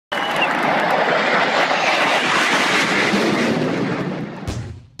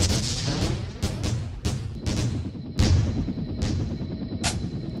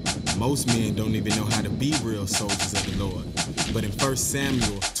Most men don't even know how to be real soldiers of the Lord. But in 1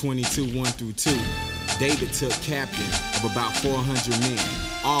 Samuel 22, 1 through 2, David took captain of about 400 men,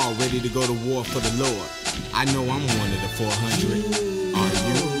 all ready to go to war for the Lord. I know I'm one of the 400. Are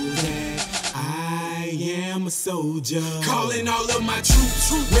you? I am a soldier. Calling all of my troops,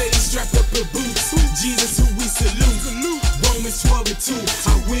 ready, strapped up in boots. Jesus who we salute. Romans 12 and 2.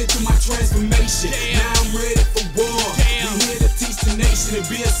 I went through my transformation. Now I'm ready for war. We here to teach the nation and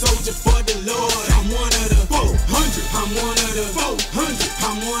be a soldier for the Lord. I'm one of the 400. I'm one of the 400.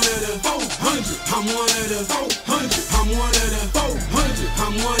 I'm one of the 400. I'm one of the 400. I'm one of the 400.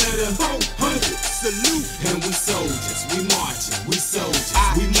 I'm one of the 400. Salute. And we soldiers. We marching. We soldiers.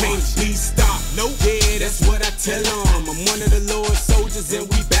 We can't be stopped. Nope. Yeah, that's what I tell them. I'm one of the Lord's soldiers and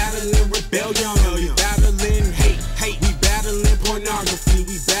we battling rebellion. We battling hate. We battling pornography.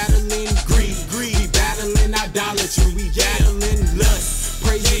 We battling greed. We battling idolatry. We battling lust.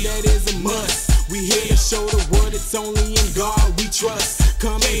 Praise that is a must. We here to show the world it's only in God we trust.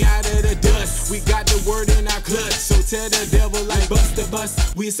 Coming out of the dust, we got the word in our clutch. So tell the devil like bust the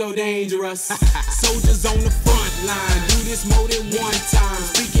bus, we so dangerous. Soldiers on the front line, do this more than one time.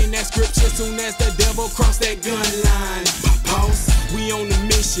 Speaking that scripture soon as the devil cross that gun line. Boss, we on the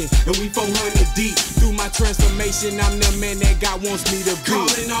mission and we 400 deep. Through my transformation, I'm the man that God wants me to be.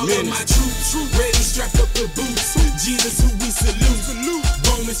 Calling all of my troops, ready, strapped up in boots. Jesus who we salute.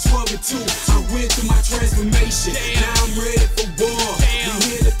 Romans 12 and 2. I went through my transformation. Now I'm ready for war.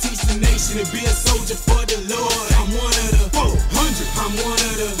 We here to teach the nation and be a soldier for the Lord. I'm one of the 400. I'm one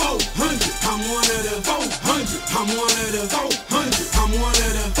of the 400. I'm one of the 400. I'm one of the 400. I'm one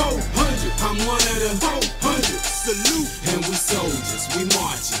of the 400. I'm one of the 400. Salute. And we soldiers. We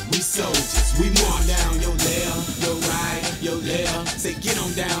marching. We soldiers. We march down your left, your right, your left. Say get on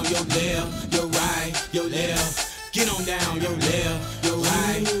down your left, your right, your left. Get on down your left, your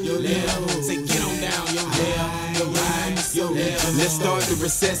right, your left. Say get on down your left, your right, your left. Let's start the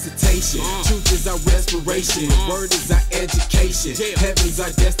resuscitation. Truth is our respiration. Word is our education. Heaven's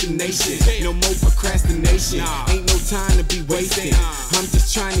our destination. No more procrastination. Ain't no time to be wasting. I'm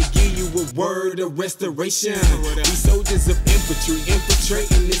just trying to give you a word of restoration. We soldiers of infantry,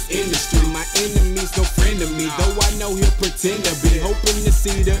 infiltrating this industry. My enemy's no friend of me, though I know he'll pretend to be. Hoping to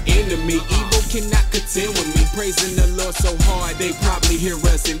see the enemy. Evil cannot contend with me. Praising the Lord so hard, they probably hear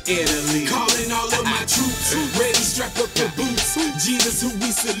us in Italy. Calling all of my troops, ready, strapped up in boots. Jesus who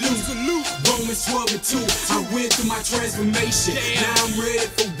we salute. Romans 12 and 2. I went through my transformation. Now I'm ready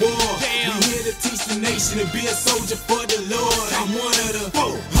for war. We here to teach the nation and be a soldier for the Lord. I'm one of the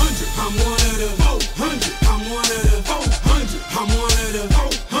 400. I'm one of the 400. I'm one of the 400. I'm one of the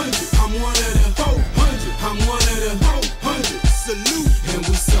 400. I'm one of the 400. I'm one of the 400. Salute. And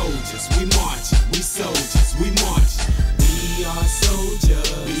we soldiers. We marching. We soldiers. We marching. We are soldiers.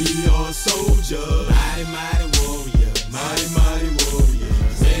 We are soldiers. Mighty, mighty warriors. Mighty, mighty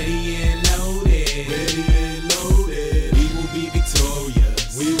warriors. Ready and loaded. Ready and loaded. We will be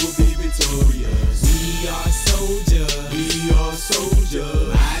victorious. We will be victorious. We are soldiers. We are soldiers.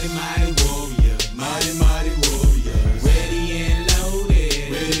 Mighty, mighty warriors. Mighty, mighty warriors. Ready and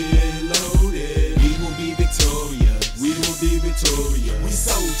loaded. Ready and loaded. We will be victorious. We will be victorious. We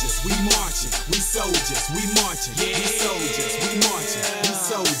soldiers. We marching. We soldiers. We marching. We soldiers. We marching. We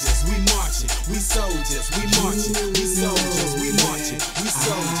soldiers. We marching. We soldiers. We marching. We soldiers. We marching. We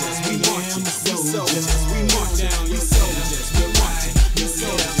soldiers. We marching. We soldiers. We marching. We soldiers. We marching. We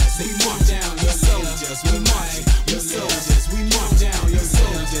soldiers. We march down your soldiers. We marching. Your soldiers. We march down your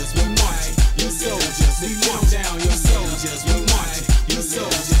soldiers. We marching. Your soldiers. We march down your soldiers. We marching. Your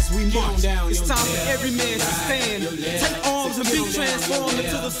soldiers. We march down. It's time for every man to stand. Take arms and be transformed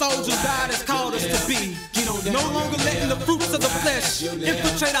into the soldiers God has called us to be. No longer letting the fruits of the flesh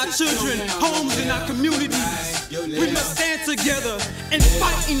infiltrate our children, homes, and our communities. We must stand together and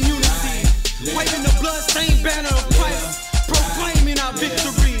fight in unity, waving the blood-stained banner of Christ, proclaiming our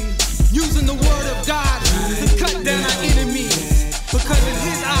victory, using the word of God to cut down